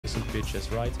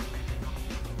bitches, right?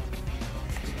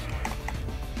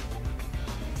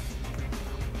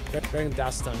 Bring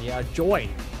Dustin, yeah, join.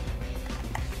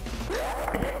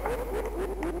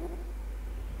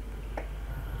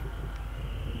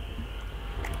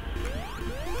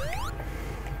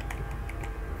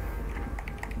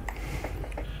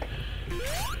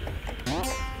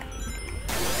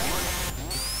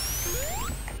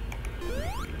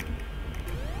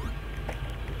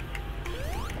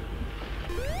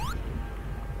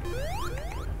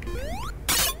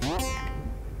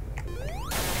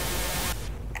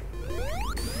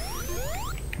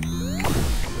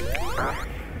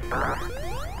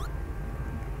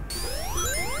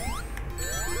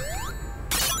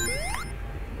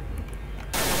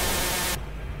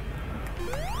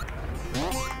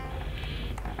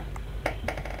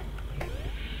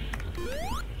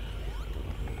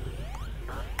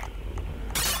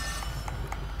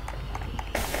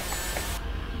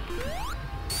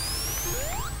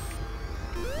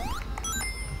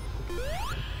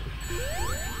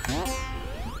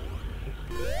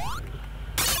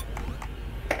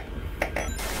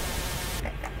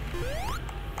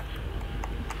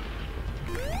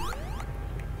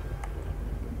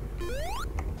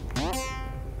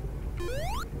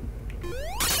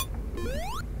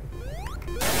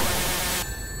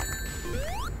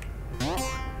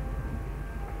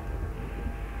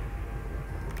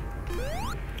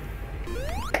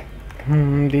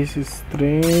 This is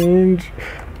strange.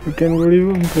 I can't believe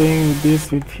I'm playing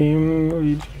this with him,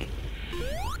 Luigi.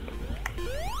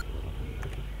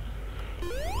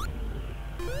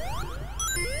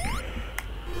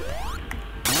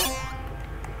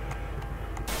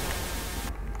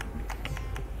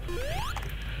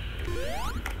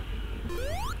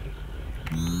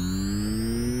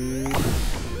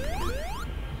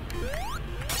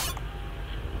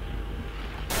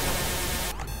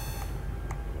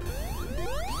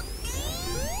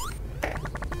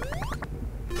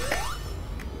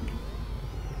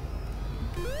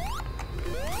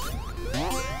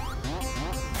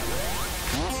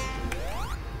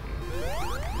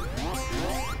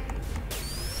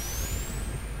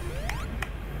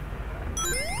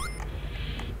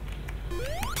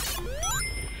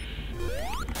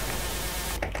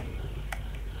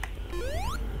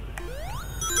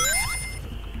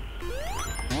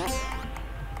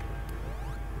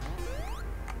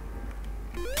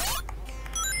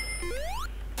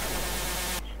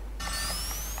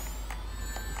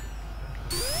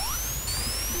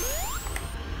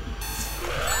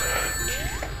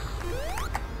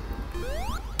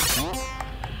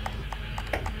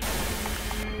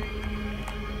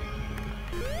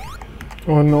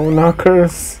 Oh no,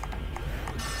 Knuckles!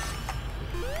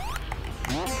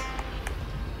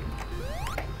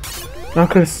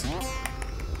 Knuckles!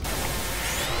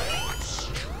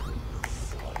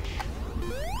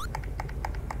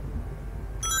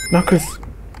 Knuckles!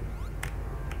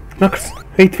 Knuckles!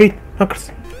 Wait!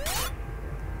 Knuckles!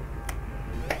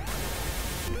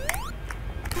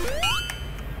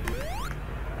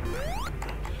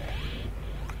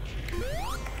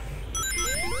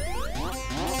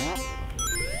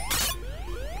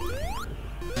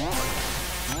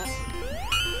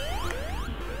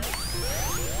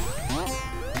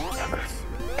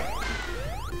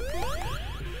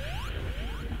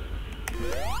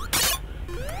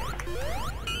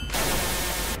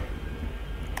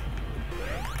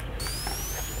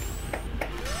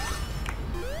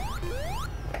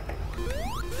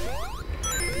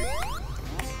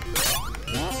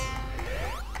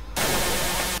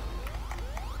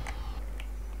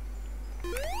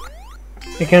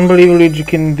 I can't believe Luigi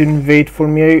didn't wait for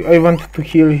me. I wanted to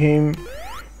heal him.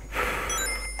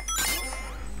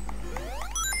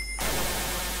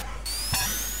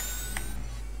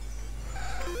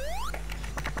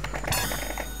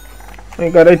 My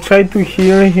god, I tried to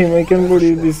heal him. I can't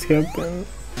believe this happened.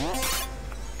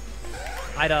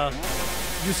 Ida,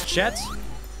 use chat.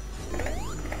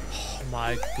 Oh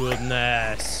my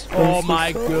goodness. Oh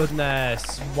my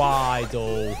goodness. Why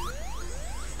though?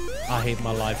 I hate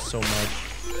my life so much.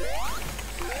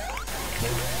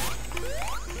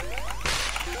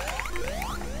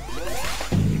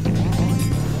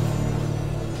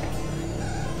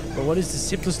 But what is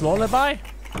the Zipless lullaby?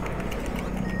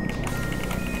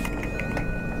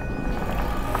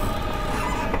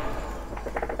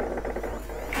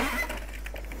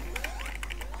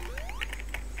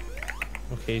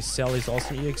 Okay, Cell is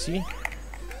also EXE.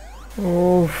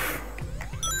 Oh.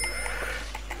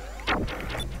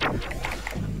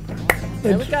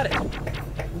 Yeah, we got it.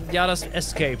 Yada's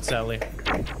escaped, Sally.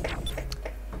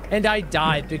 And I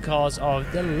died because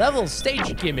of the level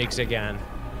stage gimmicks again.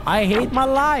 I hate my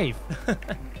life.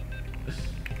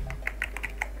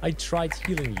 I tried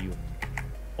healing you.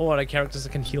 Oh, are there characters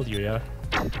that can heal you, yeah?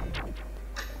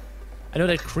 I know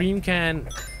that Cream can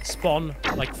spawn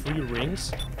like 3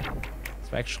 rings.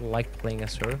 So I actually like playing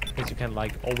as her, because you can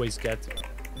like always get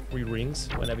 3 rings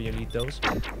whenever you need those.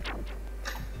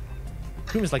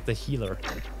 Cream is like the healer.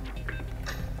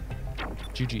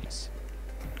 GG's.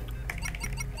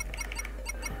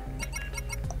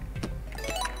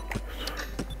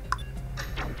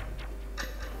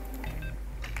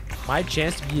 My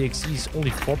chance to be EXE is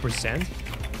only 4%.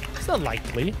 It's not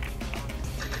likely.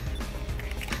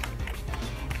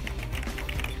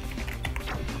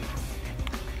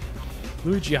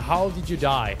 Luigi, how did you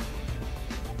die?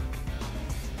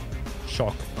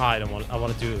 Shock. I don't want. I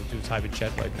want to type in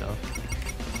chat right now.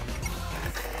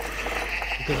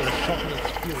 Because of a shocking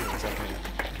experience, I think.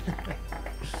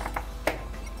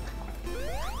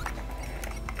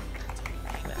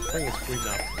 I think it's free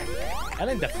now. And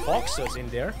then the fox was in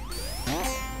there.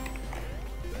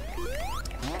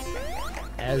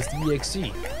 As the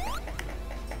EXE.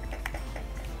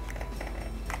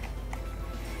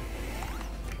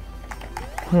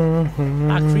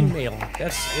 Cream mail.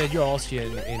 That's you're also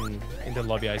in the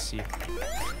lobby, I see.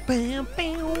 There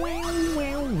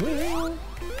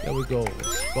we go.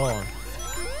 Spawn.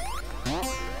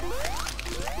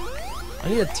 I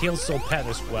need a tail soul pet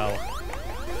as well.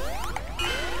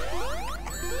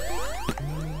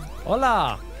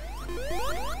 Hola!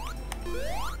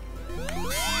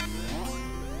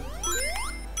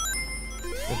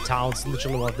 The town's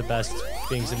literally one of the best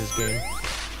things in this game.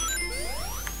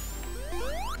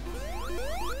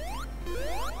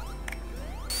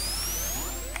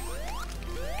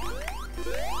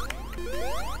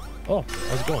 Oh,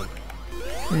 how's it going?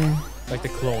 Like the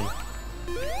clone.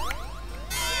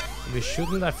 We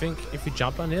shouldn't, I think, if we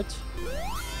jump on it,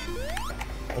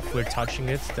 or if we're touching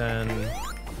it, then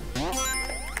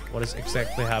what is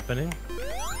exactly happening?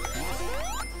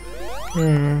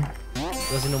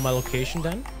 Does he know my location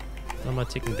then? Am I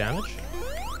taking damage?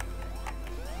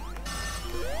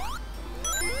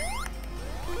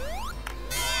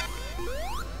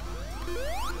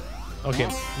 Okay,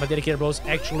 my dedicated bros,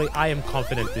 actually I am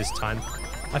confident this time.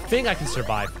 I think I can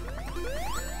survive.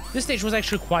 This stage was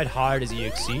actually quite hard as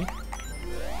EXE.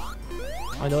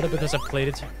 I know that because I played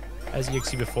it as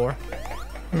EXE before.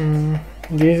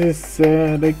 This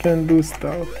is they can do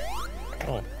stuff.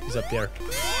 Oh, he's up there.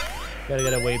 Gotta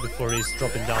get away before he's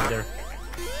dropping down there.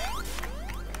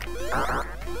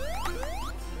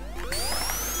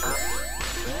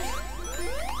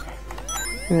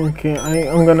 Okay,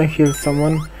 I'm gonna heal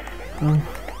someone.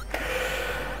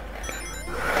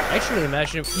 Actually,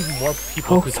 imagine if even more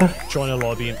people could join a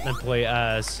lobby and play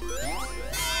as,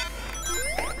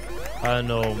 I don't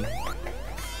know,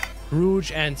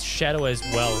 Rouge and Shadow as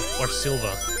well, or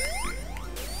Silva.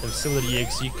 And Silva the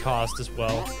EXE cast as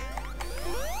well.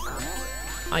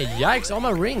 Ah, yikes, all my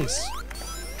rings!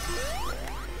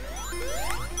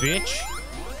 Bitch!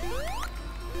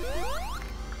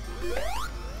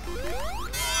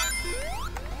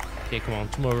 Okay, come on,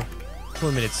 2 more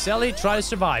minutes. Sally, try to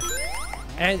survive.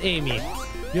 And Amy,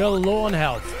 you're low on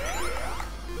health.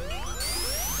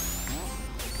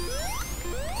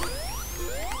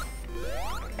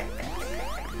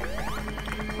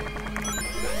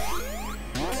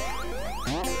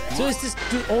 So is this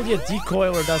dude only a decoy,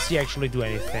 or does he actually do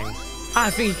anything? I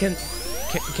think he can.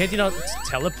 Can't he not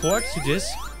teleport to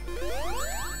this?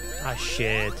 Ah,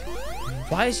 shit.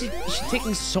 Why is she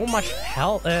taking so much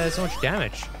health, so much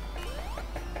damage?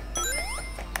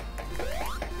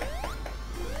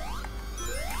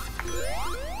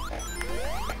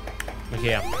 Okay,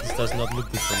 yeah, this does not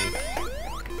look good for me.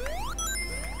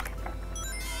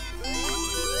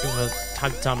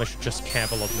 Time to time I should just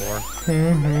camp a lot more.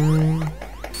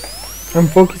 I'm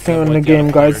focusing on the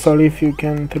game, guys. Sorry if you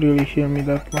can't really hear me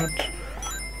that much.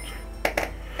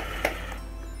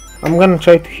 I'm gonna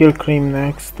try to heal Cream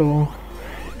next, though,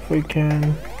 if we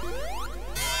can.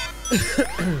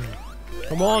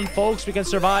 Come on, folks, we can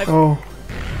survive. Oh.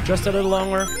 Just a little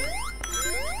longer.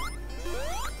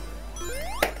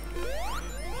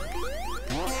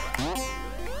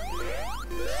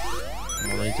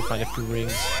 I need to find a few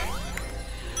rings.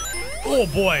 Oh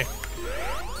boy!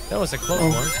 That was a close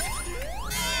one.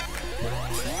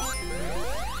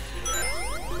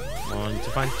 I need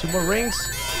to find 2 more rings.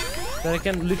 Then I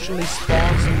can literally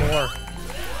spawn some more.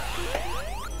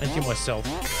 And heal myself.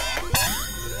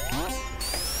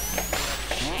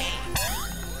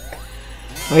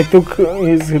 I took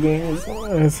his rings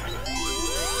as...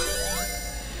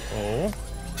 Oh.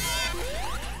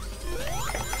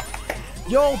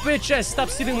 Yo, bitches! Stop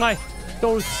stealing my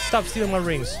Don't stop stealing my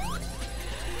rings.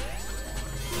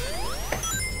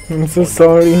 I'm so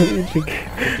sorry, Luigi.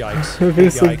 Yikes. I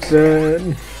feel so Yikes.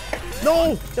 bad.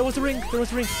 No! There was a ring. There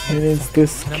was a ring. He needs to Can I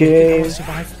escape.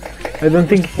 survive? I don't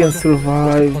think he can Where's the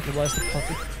survive. pocket? Where's the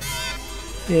pocket?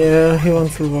 Yeah, he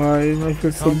won't survive. I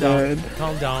feel so Calm down. bad.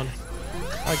 Calm down.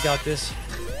 I got this.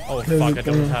 Oh There's fuck! a I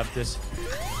don't gun. have this.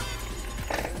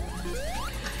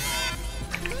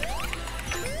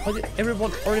 How did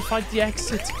everyone already find the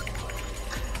exit?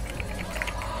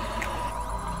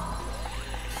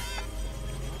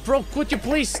 Bro, could you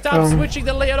please stop switching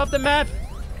the layout of the map?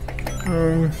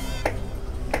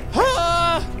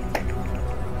 Ah!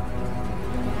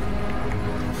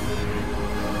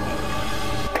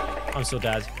 I'm so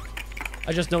dead.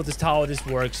 I just noticed how this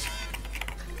works.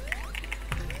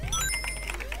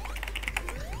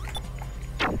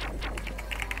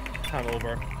 Time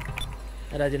over.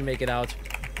 And I didn't make it out.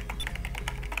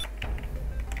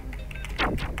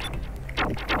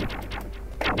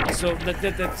 So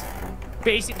that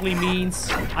basically means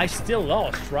I still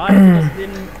lost, right? Because I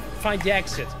didn't find the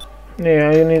exit.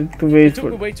 Yeah, you need to wait It took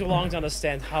for me way too long to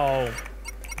understand how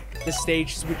the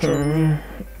stage switcher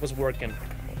was working.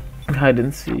 hide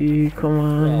and seek. Come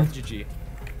on. Well, GG.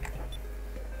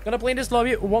 Gonna play this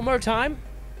lobby one more time.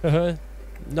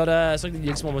 Not a Sonic the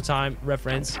X one more time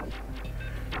reference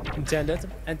intended.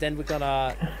 And then we're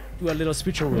gonna do a little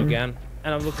switcheroo again.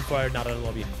 And I'm looking for another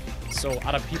lobby. So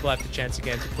other people have the chance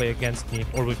again to play against me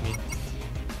or with me.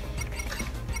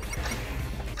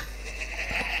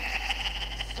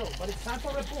 So, but it's time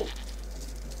for a pool.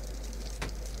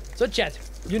 So chat,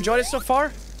 you enjoyed it so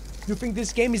far? You think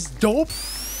this game is dope?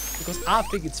 Because I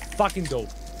think it's fucking dope.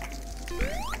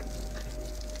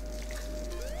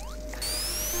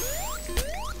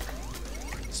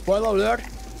 Spoiler alert,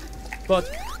 but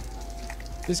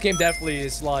this game definitely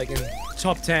is like in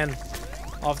top 10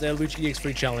 of the Luigi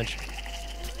X3 challenge.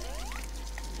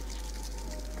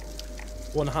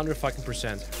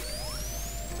 100%.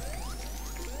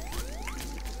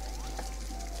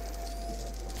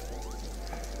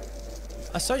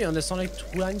 I saw you on the Sonic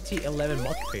 2011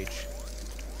 mod page.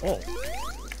 Oh,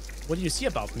 what do you see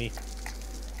about me?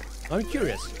 I'm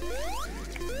curious.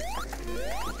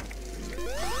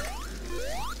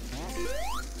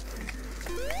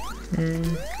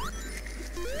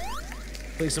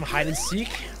 Play some hide and seek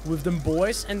with them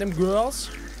boys and them girls.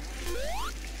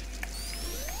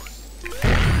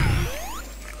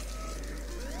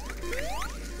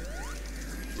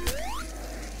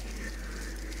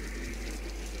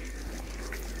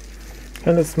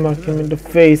 Kinda smack him in the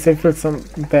face. I feel some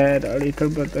bad a little,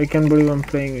 but I can't believe I'm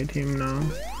playing with him now.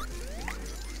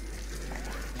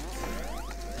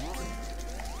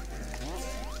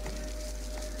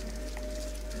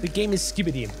 The game is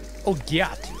skibbity. Oh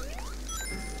god.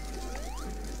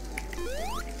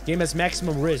 Game has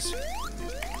maximum riz.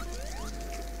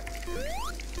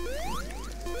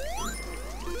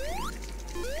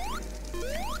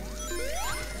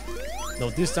 No,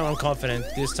 this time I'm confident.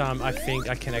 This time I think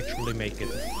I can actually make it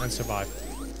and survive.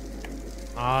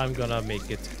 I'm gonna make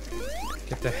it.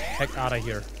 Get the heck out of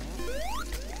here.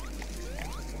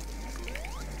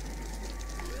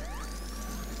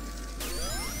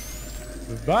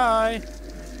 Goodbye.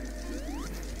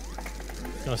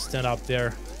 Gonna stand up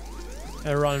there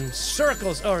and run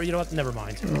circles. Oh, you know what? Never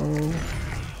mind. Oh.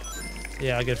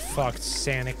 Yeah, I get fucked,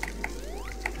 Sonic.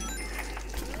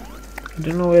 I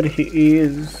don't know where he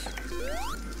is.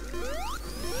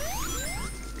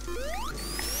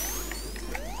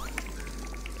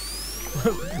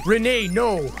 Renee,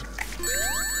 no!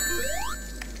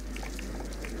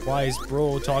 Why is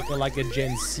bro talking like a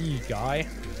Gen Z guy?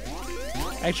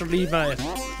 Actually, this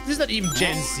is not even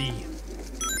Gen Z.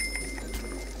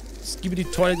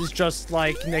 Skibidi Toilet is just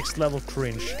like next level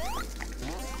cringe.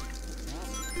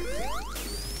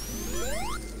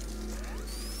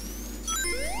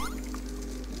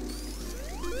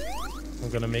 I'm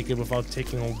gonna make it without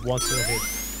taking a one single hit.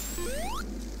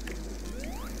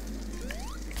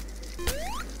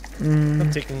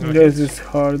 I'm taking a This hit. is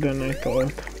harder than I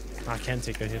thought. I can't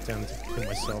take a hit and kill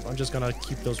myself. I'm just gonna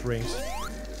keep those rings.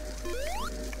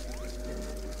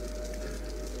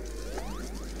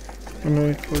 I'm gonna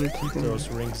wait for it to go. Those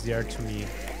rings there to me.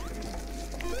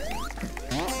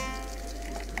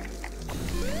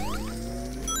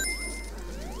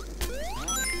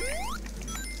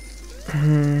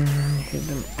 Hit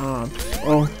them up.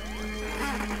 Oh.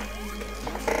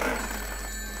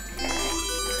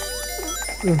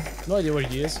 No idea where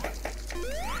he is.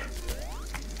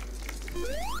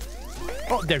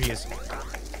 Oh, there he is.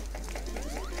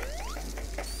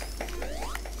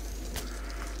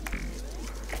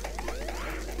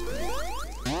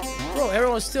 Bro,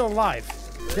 everyone is still alive.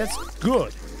 That's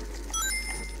good.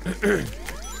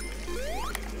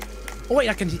 Oh wait,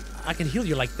 I can heal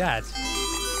you like that.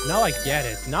 Now I get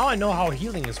it. Now I know how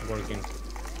healing is working.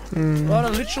 Well, I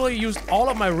literally used all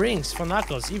of my rings for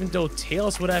Knuckles, even though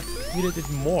Tails would have needed it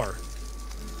more.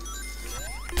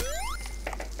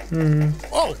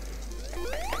 Oh!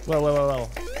 Well.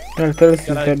 I'll tell you that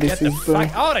Gotta this get the is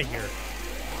fuck out of here.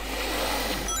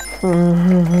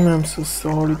 I'm so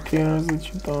sorry, Tails, that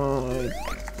you died.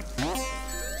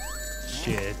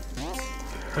 Shit.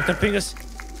 Dr. Pingus,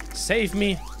 save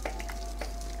me.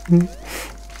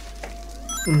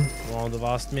 On the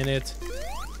last minute.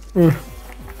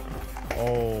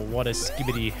 Oh, what a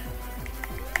skibbity.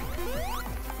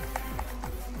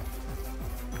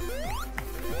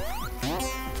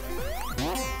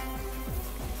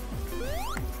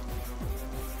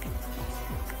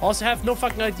 Also have no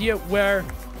fucking idea where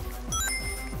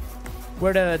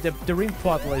the ring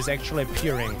portal is actually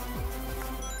appearing.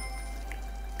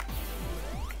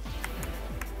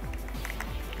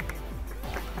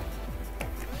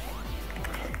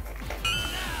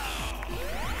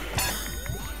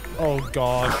 Oh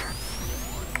gosh.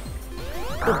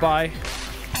 Goodbye.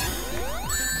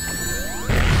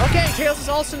 Okay, Tails is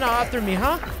also now after me,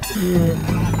 huh?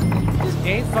 This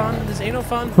ain't fun. This ain't no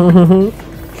fun.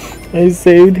 I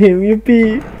saved him,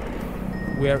 yippee!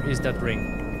 Where is that ring?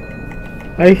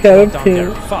 I helped Down him.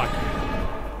 there. Fuck.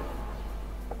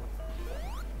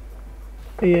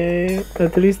 Yeah,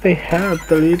 at least I helped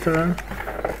a little.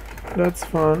 That's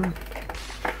fun.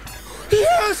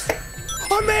 Yes!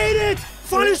 I made it!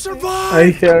 Finally survived!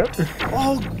 I helped.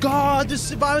 Oh god, the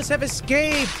survivors have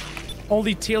escaped!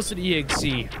 Only Tails and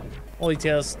EXE. Only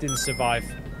Tails didn't survive.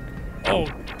 Oh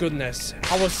goodness.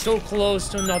 I was so close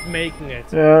to not making it.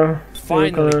 Yeah.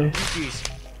 Finally. GG's.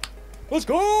 Let's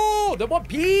go! The One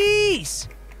Piece!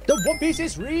 The One Piece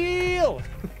is real!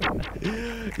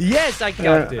 Yes, I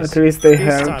got this. At least they this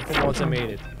helped. time for once I made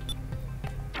it.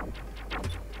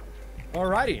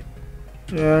 Alrighty.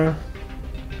 Yeah.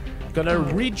 Gonna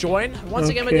rejoin once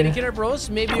again my Okay. dedicated bros.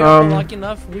 Maybe if we're lucky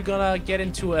enough, we're gonna get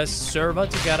into a server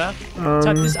together.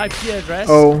 Type this IP address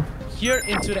here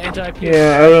into the enter IP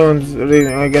Yeah, everyone's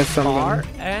reading. I guess bar someone.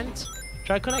 and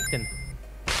try connecting.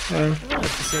 Yeah. Oh,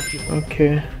 it's the same people.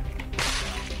 Okay.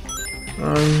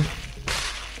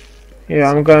 Yeah,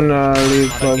 I'm gonna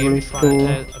leave Other game, probably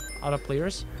try, too. other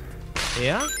players.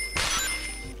 Yeah.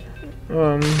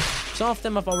 Some of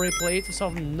them I've already played, some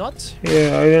of them not.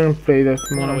 Yeah, I didn't play that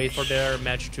I wanna much. wait for their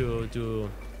match to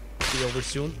be over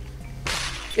soon.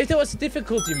 If there was a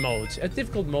difficult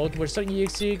mode where certain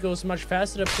EXE goes much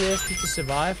faster, the players need to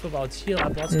survive without heal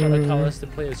and lots of other colors the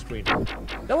player screen.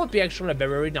 That would be actually a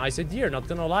very nice idea, not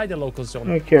gonna lie, the local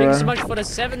zone. Okay. Thank you so much for the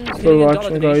 $7 For Canadian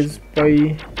watching, donation.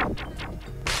 guys. Bye.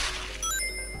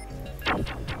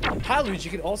 Hi Luigi,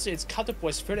 you can also, it's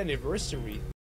Cutterboy's 3rd anniversary.